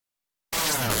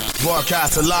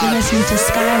Broadcast alive. You're listening to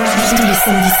Skyrock tous les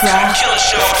samedis soirs.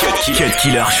 Cut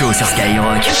Killer Show sur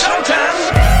Skyrock. It's showtime.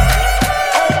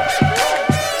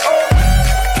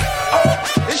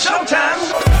 It's showtime.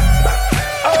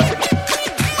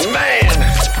 Man,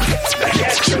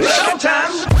 it's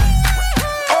showtime.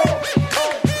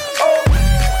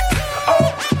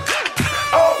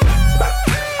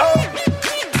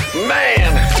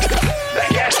 Man,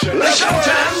 it's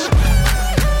showtime.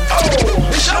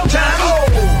 It's showtime.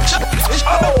 It's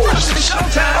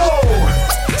showtime.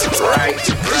 Right.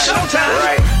 It's showtime.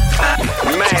 Right.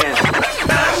 Man.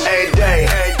 Every day.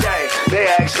 They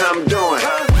ask how I'm doing.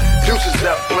 Deuces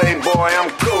up, playboy. I'm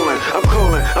coolin'. I'm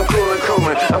coolin'. I'm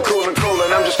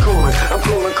just coolin'. I'm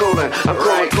coolin'.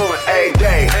 Every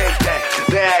day.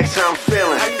 They ask how I'm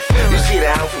feeling. You see the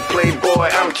outfit, playboy.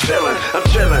 I'm chillin'. I'm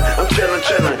just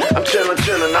chillin'.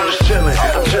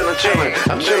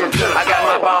 I got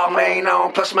my Balmain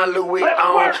on, plus my Louis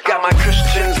on. Got my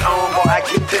Christians on, boy, I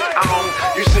get it on.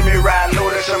 You see me ride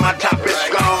Lotus and my top is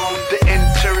gone. The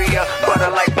interior,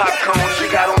 butter like popcorn. She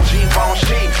got on G-Bone,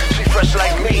 she fresh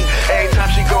like me. Every time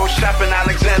she goes shopping,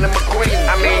 Alexander McQueen.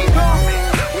 I mean,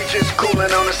 we just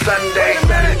coolin' on a Sunday.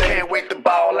 Can't wait to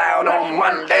ball out on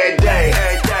Monday. Every day,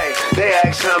 they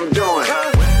ask how I'm doing.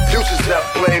 Deuces up,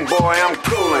 playboy, I'm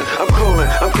coolin'. I'm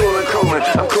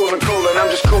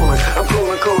just coolin'.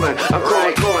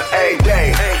 Every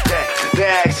day, they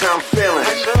ask how I'm feeling.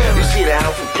 You see the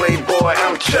outfit, playboy,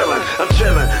 I'm chillin'. I'm just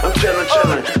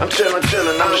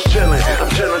chillin'.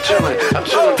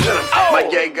 My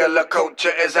Jaeger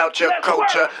LaCocha is out your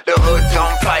culture. The hood's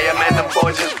on fire, man, them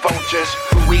boys is vultures.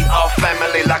 We all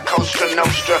family like Costa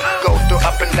Nostra. Go through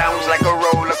up and downs like a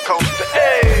roller coaster.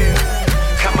 Hey.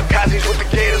 Kamikazes with the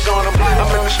gators on them. I'm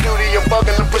in the studio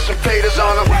bugging and put some faders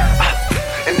on them.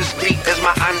 And this beat is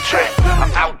my entree.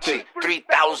 I'm out to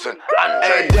 3,000 Andre.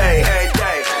 Every day,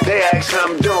 they ask how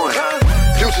I'm doing.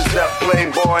 Deuces up,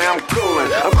 playboy, I'm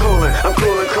coolin'. I'm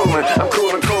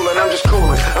just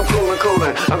coolin'.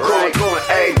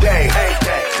 Every day,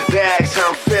 they ask how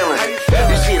I'm feeling.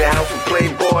 You see the outfit,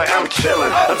 playboy, I'm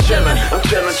chillin'. I'm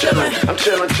just chillin'.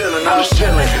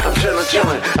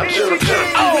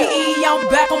 EVE, I'm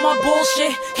back on my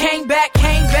bullshit. Came back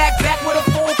with a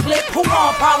full clip. Who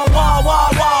want problem? Wah.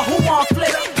 Who want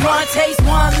flip? One taste,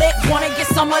 one lick. Wanna get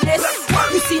some of this?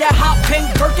 You see that hot pink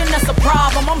Birkin? That's a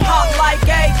problem. I'm hot like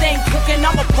everything cooking.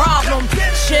 I'm a problem.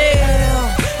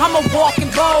 Chill. I'm a walking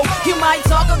bow. You might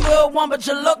talk a good one, but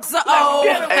your looks are old.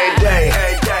 Every day,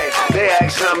 they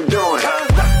ask how I'm doing.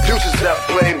 Deuces up,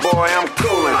 playboy, I'm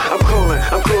coolin'. I'm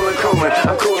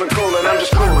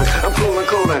just coolin'.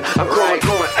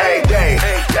 Every day,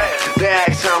 they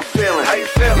ask how I'm feeling.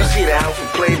 You see the outfit,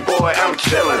 playboy, I'm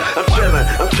chillin'. I'm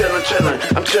just chillin'.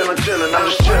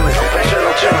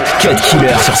 Cut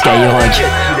Killer sur Skyrock.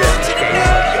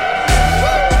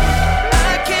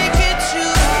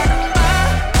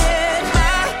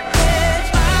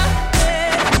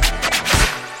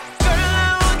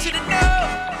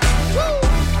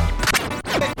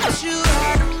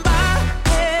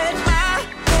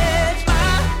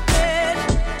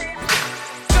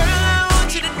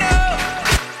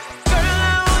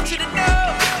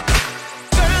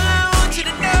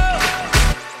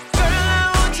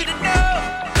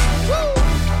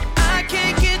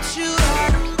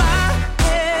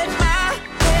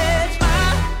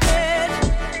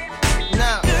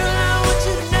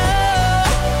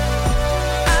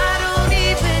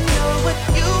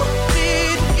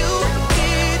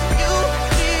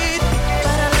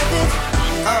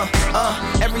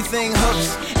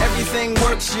 Everything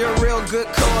works, you're a real good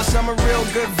cause. I'm a real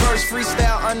good verse,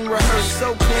 freestyle unrehearsed,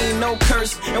 so clean, no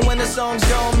curse. And when the song's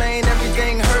gone, man,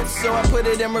 everything hurts, so I put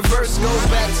it in reverse. Go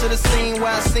back to the scene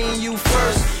where I seen you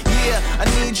first. Yeah, I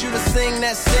need you to sing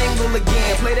that single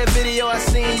again. Play that video, I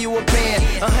seen you a band.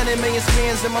 100 million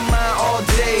spins in my mind all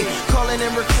day. Calling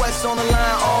in requests on the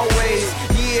line always.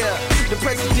 Yeah, the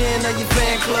president of your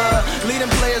fan club. Leading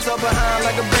players up behind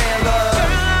like a band love.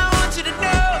 Girl, I want you to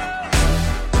know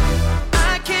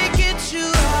I can't get you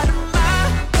out of my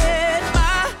head.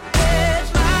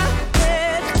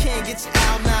 I can't get you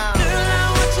out now. Girl, I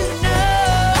want you to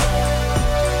know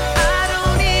I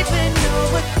don't even know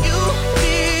what you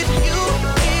need.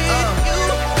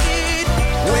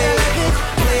 Wait,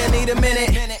 player need a minute.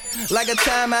 Like a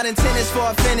timeout in tennis for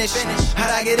a finish.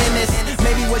 How'd I get in this?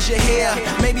 Maybe was your hair,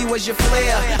 maybe was your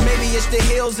flair. Maybe it's the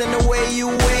heels and the way you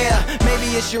wear.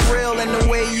 Maybe it's your real and the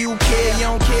way you care.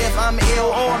 You don't care if I'm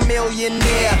ill or a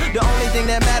millionaire. The only thing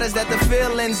that matters that the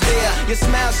feeling's there. Your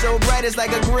smile so bright it's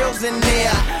like a grill's in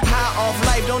there. High off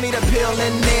life, don't need a pill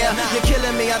in there. You're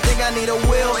killing me, I think I need a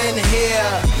will in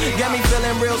here. Got me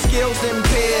feeling real skills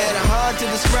impaired.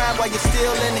 subscribe while you're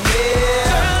still in here.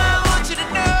 Girl, I want you to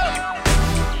know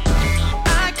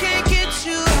I can't get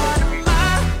you out of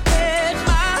my head,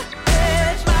 my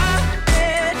head, my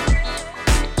head.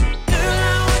 Girl,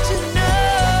 I want you to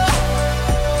know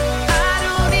I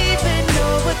don't even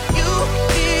know what you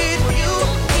need,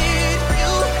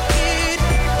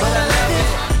 but I love it.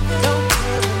 Don't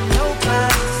care what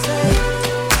nobody say,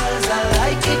 'cause I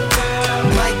like it, girl.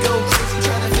 Might go crazy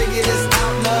trying to figure this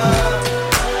out, love.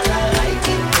 I like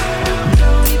it, girl.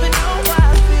 Don't even know why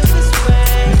I feel this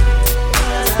way,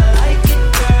 'cause I like it,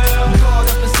 girl. Caught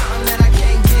up in something that I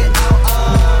can't get out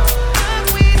of. And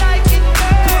we like it,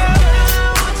 girl. I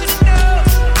want you to know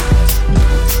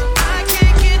I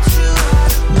can't get you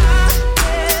out of my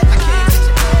head. I can't get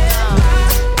you out of my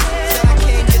head. Said I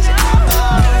can't get you out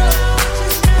of.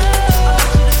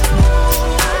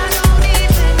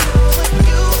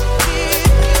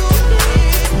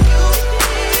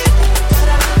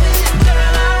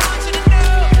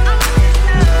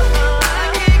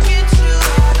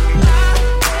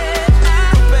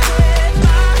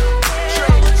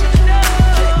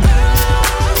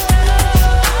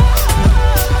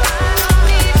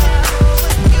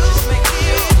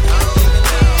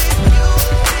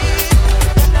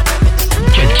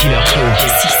 Cut Killer Show.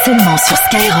 C'est seulement sur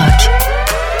Skyrock.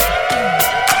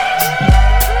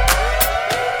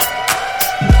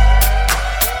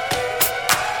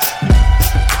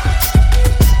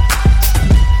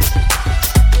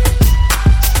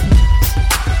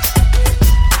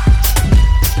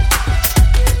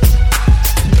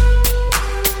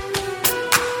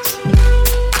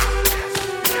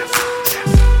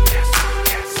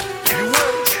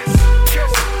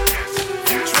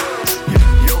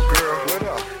 Yo, girl, what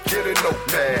up? Get a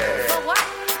notepad. For what?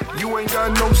 You ain't got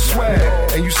no swag,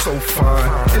 and you so fine.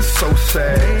 It's so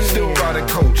sad. Still ride a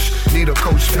coach, need a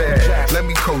coach bag. Let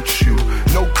me coach you,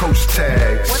 no coach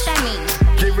tags. What that mean?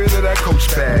 Get rid of that coach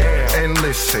bag and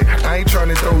listen. I ain't trying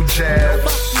to throw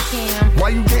jabs. Why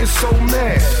you getting so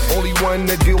mad? Only one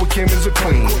that deal with Kim is a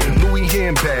queen. Louis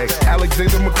handbag,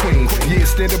 Alexander McQueen. Yeah,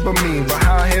 stand up a mean, but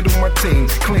how I handle my team?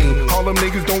 Clean. All them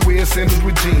niggas don't wear sandals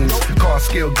with jeans. Car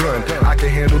scale gun, I can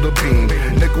handle the beam.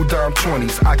 Nickel dime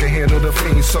 20s, I can handle the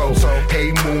fiend. So,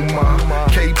 hey Muma,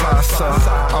 K Pasa,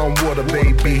 I'm water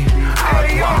baby.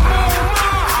 Agua.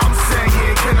 I'm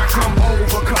saying, can I come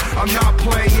over? 'Cause I'm not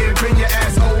playing, bring your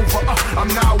ass over. I'm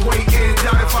not waiting,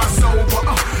 doubt if I sober.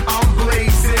 I'm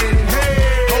blazing. Hey,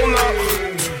 hold up.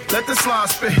 Let the slide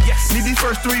spit. Need these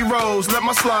first 3 rows, let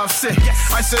my slime sit.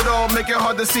 I said all, make it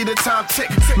hard to see the time tick.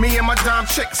 Me and my dime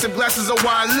chick, sip glasses of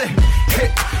wine lit.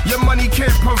 Hit, your money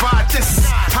can't provide this.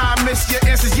 I miss your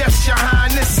answers, yes, your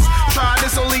highness. Try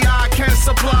this, only I can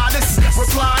supply this.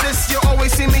 Reply this, you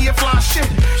always see me in fly shit.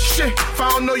 Shit, if I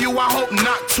don't know you, I hope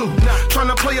not to.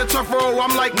 Tryna play a tough role,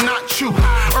 I'm like not you.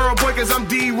 Earl Boykins, I'm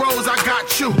D-Rose, I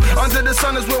got you. Under the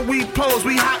sun is where we pose,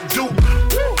 we hot dupe.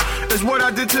 Is what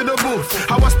I did to the booth.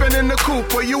 How I spend in the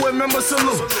coupe, where you remember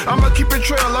salute. I'ma keep it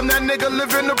trail, I'm that nigga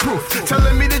living the proof.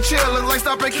 Telling me to chill, it's like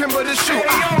stopping Kimber to shoot.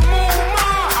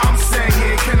 I'm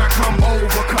saying, can I come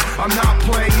over? 'Cause I'm not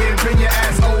playing, bring your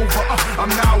ass over.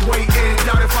 I'm not waiting,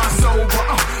 doubt if I sober.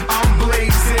 I'm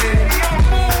blazing.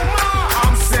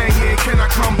 I'm saying, can I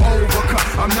come over? 'Cause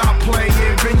I'm not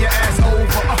playing, bring your ass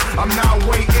over. I'm not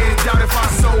waiting, doubt if I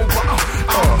sober.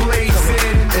 I'm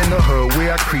blazing. In the hood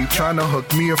where I creep, trying to hook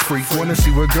me a freak. Wanna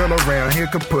see what girl around here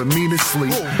could put me to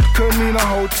sleep. Could mean a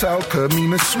hotel, could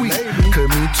mean a suite. Could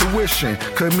mean tuition,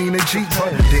 could mean a Jeep.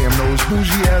 But damn, those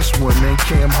bougie ass women,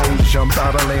 cam hoes, jump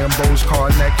out of Lambos, car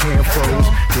neck cam froze.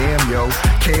 Damn, yo,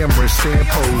 cameras, stand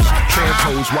pose.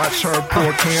 Trampos, watch her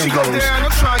pour cam goes. She go down,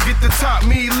 I'm trying to get the top.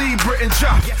 Me, Lee, Brit, and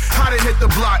Jock. How they hit the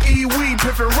block, E-Weed,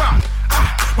 Piff, and Rock.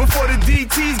 Before the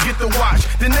DTs get to watch,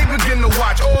 then they begin to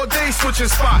watch all day switching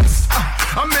spots.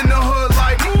 I'm in the hood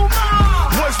like,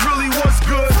 what's really what's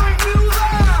good?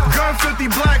 Gun 50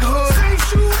 black hood,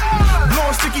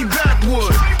 blowing sticky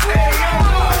backwood. Hey,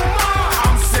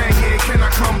 I'm saying, can I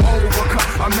come over? 'Cause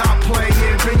I'm not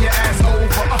playing, bring your ass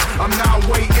over. I'm not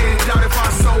waiting, doubt if I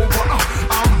sober.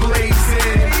 I'm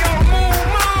blazing.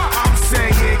 I'm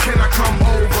saying, can I come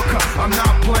over? 'Cause I'm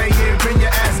not playing, bring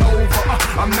your ass over.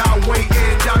 I'm not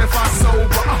waiting, doubt if I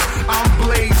sober. I'm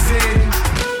blazing.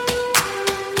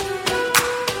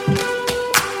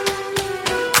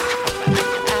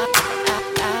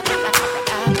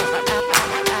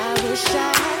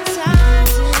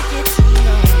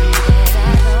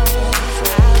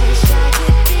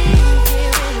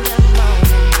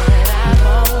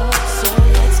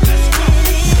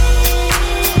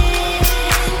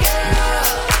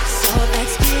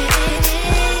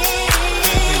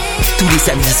 Tous les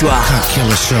samedis soirs,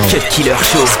 Killer Show. Cut Killer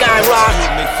Show. Skyrock.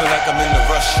 Make feel like I'm in the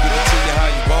rush. Give it to you how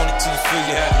you want it till you feel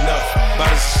you had enough.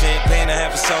 Bottles of champagne, I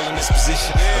have us all in this position.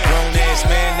 A grown ass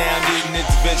man now needing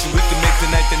intervention. We can make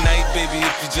the night, baby,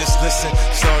 if you just listen.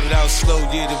 Started out slow,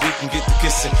 yeah, that we can get to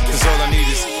kissing. Cause all I need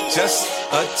is just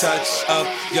a touch of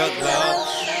your love.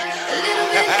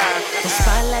 The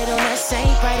spotlight on us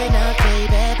ain't bright enough,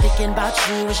 baby. Thinking about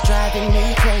you is driving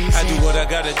me crazy. I do what I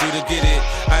gotta do to get it.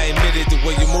 I admit it, the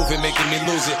way you move it, making me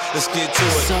lose it. Let's get to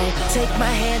it. So take my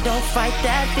hand, don't fight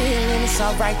that feeling. It's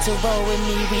alright to roll with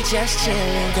me, we just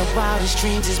chillin'. Your wildest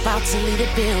dreams is about to leave the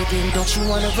building. Don't you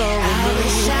wanna roll with me?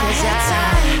 Wish I had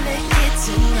time to get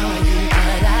to know you,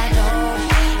 but I don't.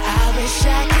 I wish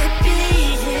I could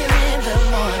be here in the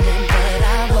morning, but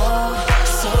I won't.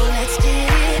 So let's get it.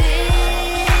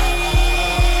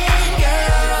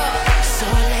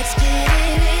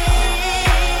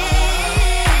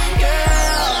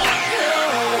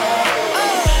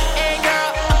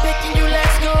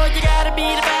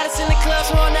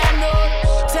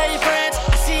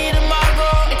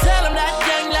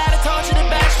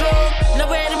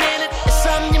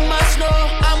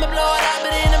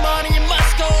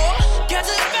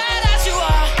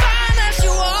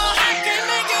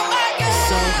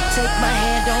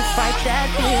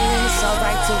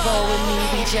 Roll with me,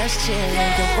 we just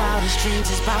chillin'. Your wildest dreams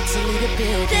is about to leave the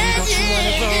building. Don't you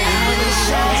wanna roll with me? I wish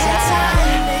I had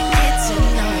time to get to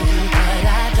know you, but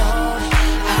I don't.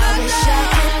 I wish I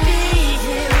could be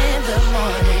here in the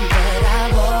morning, but I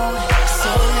won't.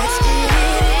 So let's get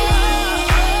it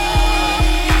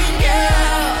in,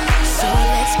 girl. So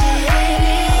let's get it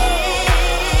in,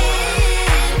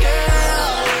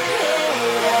 girl.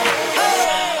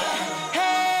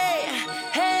 Hey,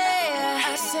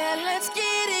 I said let's get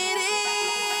it in.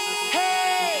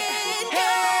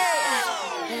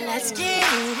 Let's get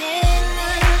it in.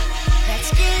 Let's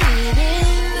get it in.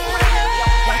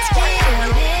 Let's get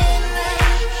it in.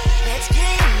 Let's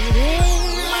get it in.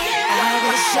 I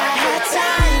wish I had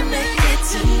time to get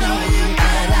to know you,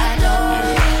 but I don't.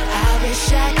 I wish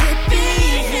I could be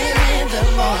here in the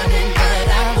morning, but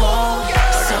I won't.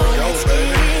 So let's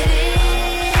get it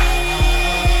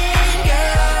in,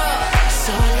 girl.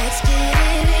 So let's get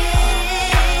it in,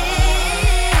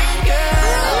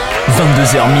 girl.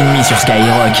 22h minuit sur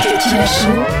Skyrock. Killer Show.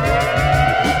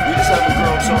 We just have a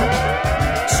girl talk,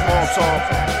 small talk,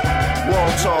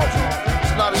 wall talk.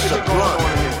 There's a lot of shit going on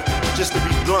in here. Just to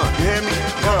be blunt, you hear me?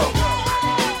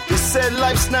 They said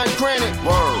life's not granted.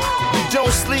 Word. We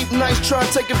don't sleep nights, try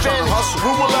to take advantage.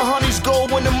 Where will the honeys go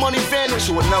when the money vanish?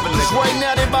 To another nigga. Cause right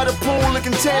now they by the pool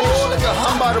looking tannish.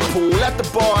 I'm by the pool, at the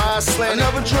bar, I slam.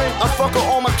 Another drink. I fuck her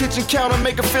on my kitchen counter,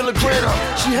 make her feel a grin.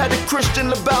 She had the Christian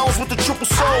LeBounds with the triple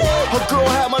soul. Her girl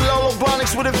had my Lolo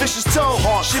Blonics with a vicious toe.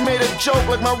 She made a joke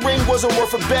like my ring wasn't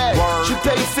worth a bag. She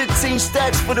paid 15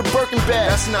 stacks for the Birkin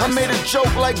bag. Nice. I made a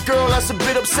joke like, girl, that's a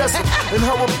bit obsessive. And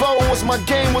her bow was my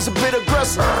game was a bit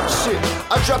aggressive. Shit,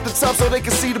 I dropped the top so they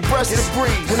can see the breasts.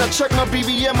 When I check my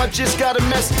BBM, I just got a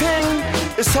mess. Ping!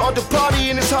 It's hard to party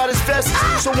and it's hard as best.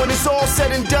 So when it's all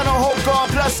said and done, I hope God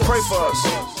bless us. Pray for us.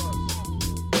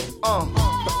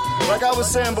 Like I was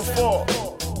saying before,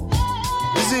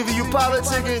 it's either you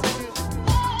politicking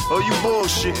or you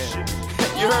bullshitting.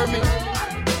 You heard me?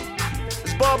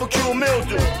 It's barbecue and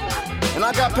mildew, and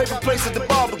I got paper plates at the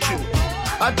barbecue.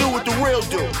 I do what the real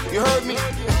do. You heard me?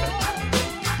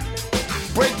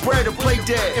 Break bread and play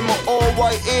dead. In my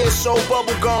all-white ears, so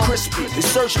bubblegum crispy. They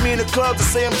search me in the club to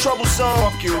say I'm troublesome.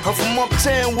 Fuck you. I'm from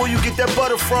uptown, where you get that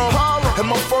butter from? And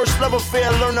my first love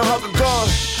affair, learn to hug a gun.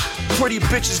 Pretty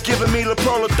bitches giving me La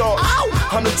Perla thoughts.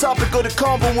 I'm the topic of the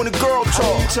convo when a girl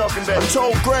talk. I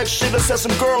told Greg, shit, let's have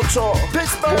some girl talk.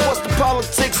 Pittsburgh. But what's the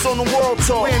politics on the world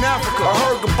talk? We in Africa. I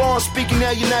heard Gabon speaking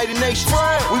at United Nations.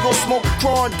 We gon' smoke a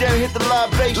cron, then hit the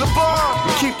libation.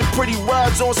 We keep the pretty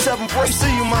rides on 7th Street.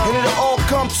 See you, man. And it'll all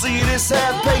come to you this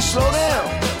half pace. Slow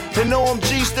down. And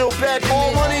OMG still packing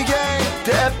all money gang.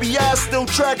 The FBI still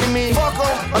tracking me. Fuck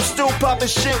em. I'm still popping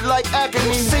shit like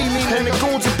Acme. See me. And the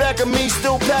goons in back of me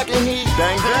still packing heat.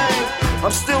 Bang bang. I'm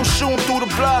still shooting through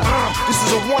the block. This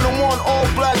is a one-on-one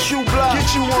all-black Q block.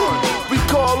 Get you one. We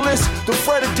call this the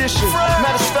Fred edition.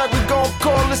 Matter of fact, we gon'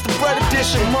 call this the bread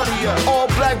edition. Money up.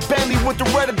 All-black Bentley with the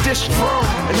red edition.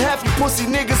 And half you pussy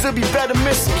niggas will be better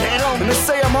missing. And they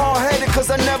say I'm hard-headed cause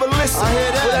I never listen. I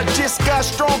hear that. But I just got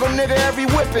stronger, nigga, every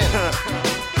whipping.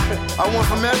 I went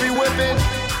from every whipping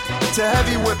to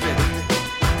heavy whipping.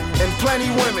 And plenty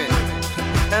women.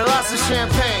 And lots of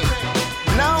champagne.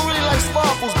 Now I don't really like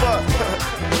sparkles, but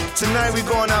tonight we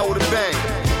going out with a bang.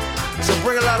 So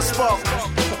bring a lot of sparkles.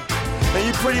 And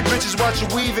you pretty bitches watch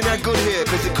your weave in that good hair,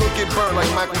 cause it could get burnt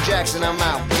like Michael Jackson. I'm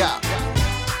out. God.